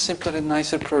actually a simpler and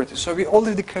nicer probability. So we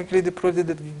already calculated the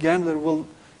probability that the gambler will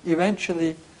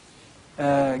eventually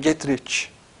get rich.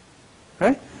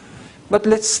 Right? But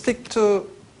let's stick to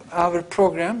our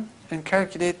program and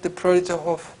calculate the probability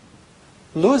of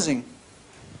losing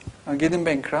or getting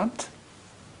bankrupt.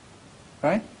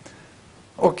 Right?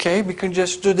 Okay, we can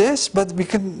just do this, but we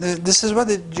can. This is what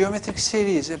the geometric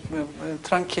series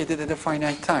truncated at a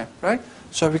finite time, right?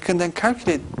 So we can then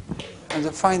calculate and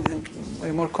find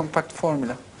a more compact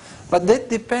formula. But that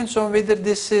depends on whether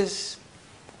this is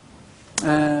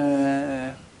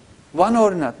 1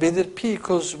 or not, whether p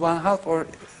equals 1/2 or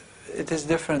it is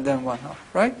different than 1/2,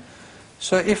 right?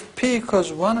 So if p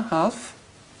equals 1/2,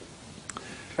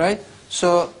 right?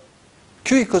 So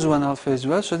q equals 1/2 as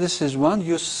well. So this is 1.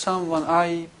 You sum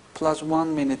 1i plus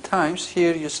 1 many times.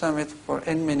 Here you sum it for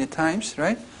n many times,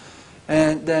 right?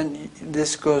 And then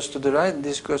this goes to the right,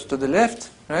 this goes to the left,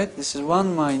 right? This is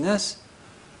 1 minus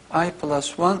I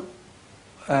plus 1,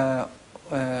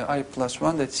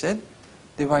 that's it,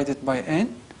 divided by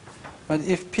n. But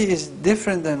if p is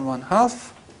different than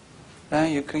 1/2,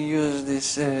 then you can use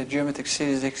this geometric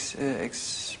series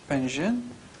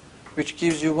expansion, which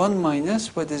gives you 1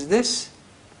 minus, what is this?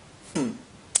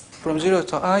 From 0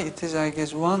 to I, it is, I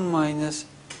guess, 1 minus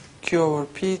q over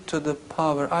p to the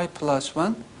power I plus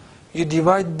 1. You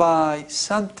divide by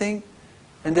something,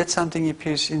 and that something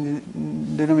appears in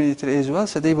the denominator as well,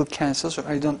 so they will cancel, so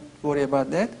I don't worry about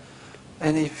that.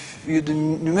 And if you do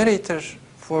numerator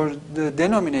for the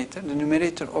denominator, the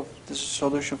numerator of the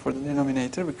solution for the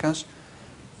denominator becomes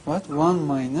what? 1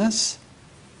 minus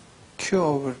q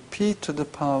over p to the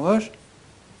power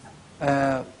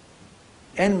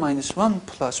n minus 1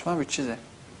 plus 1, which is a,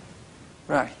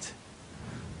 right.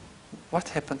 What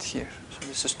happened here? So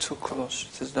this is too close.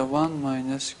 It is the 1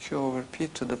 minus q over p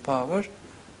to the power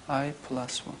I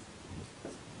plus 1.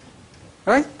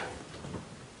 Right?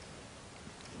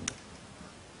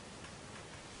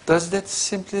 Does that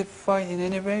simplify in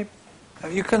any way?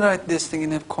 You can write this thing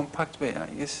in a compact way, I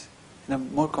guess, in a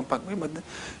more compact way, but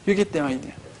you get the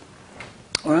idea.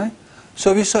 Alright?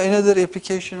 So we saw another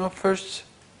application of first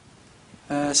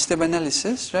step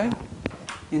analysis, right?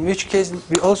 In which case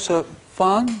we also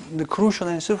found the crucial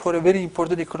answer for a very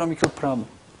important economical problem.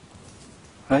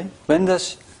 Right? When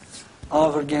does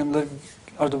our gambler,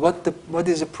 or what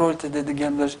is the probability that the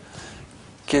gamblers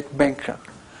get bankrupt?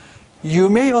 You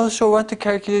may also want to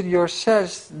calculate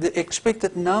yourselves the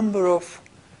expected number of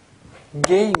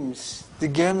games the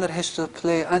gambler has to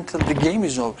play until the game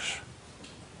is over.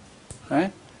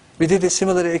 Right? We did a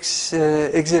similar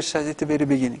exercise at the very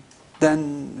beginning.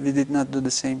 Then we did not do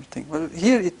the same thing. Well,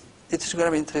 here it is going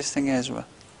to be interesting as well.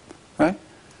 Right?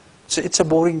 So it's a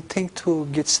boring thing to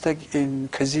get stuck in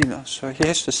casino. So he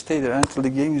has to stay there until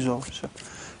the game is over. So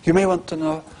you may want to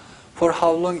know for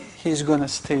how long he's going to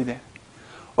stay there.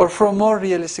 Or from a more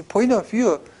realistic point of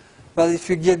view, well, if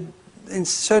you get, in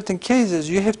certain cases,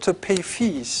 you have to pay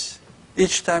fees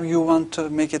each time you want to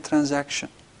make a transaction.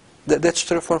 That's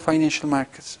true for financial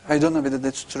markets. I don't know whether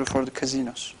that's true for the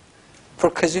casinos. For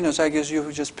casinos, I guess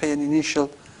you just pay an initial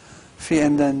fee,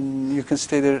 and then you can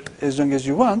stay there as long as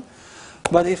you want.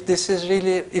 But if this is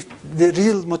really, if the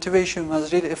real motivation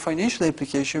was really a financial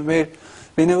application where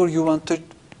whenever you want to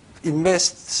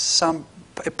invest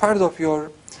a part of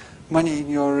your money in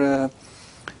your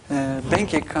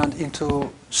bank account into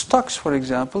stocks, for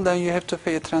example, then you have to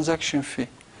pay a transaction fee.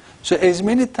 So as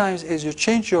many times as you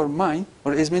change your mind,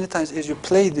 or as many times as you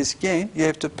play this game, you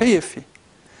have to pay a fee.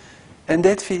 And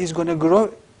that fee is going to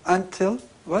grow until,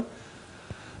 what?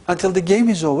 Until the game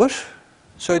is over.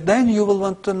 So then you will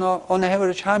want to know, on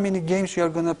average, how many games you are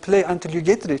going to play until you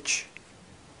get rich.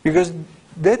 Because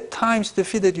that times the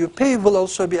fee that you pay will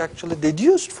also be actually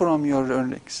deduced from your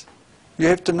earnings. You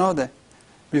have to know that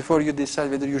before you decide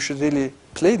whether you should really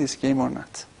play this game or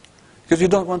not. Because you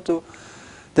don't want to,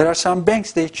 there are some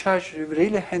banks, they charge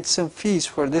really handsome fees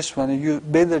for this one, and you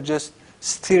better just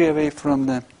steer away from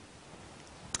them.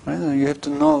 Right? You have to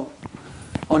know,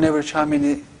 on average, how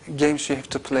many games you have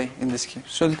to play in this game.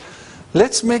 So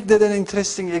let's make that an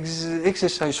interesting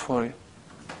exercise for you,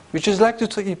 which is likely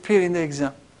to appear in the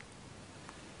exam.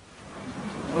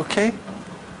 Okay?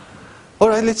 All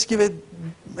right, let's give it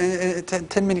a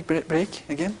 10-minute break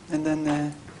again, and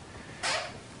then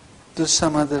do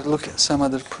look at some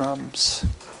other problems.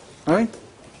 All right?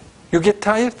 You get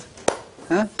tired?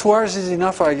 Huh? 2 hours is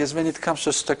enough, I guess, when it comes to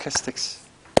stochastics.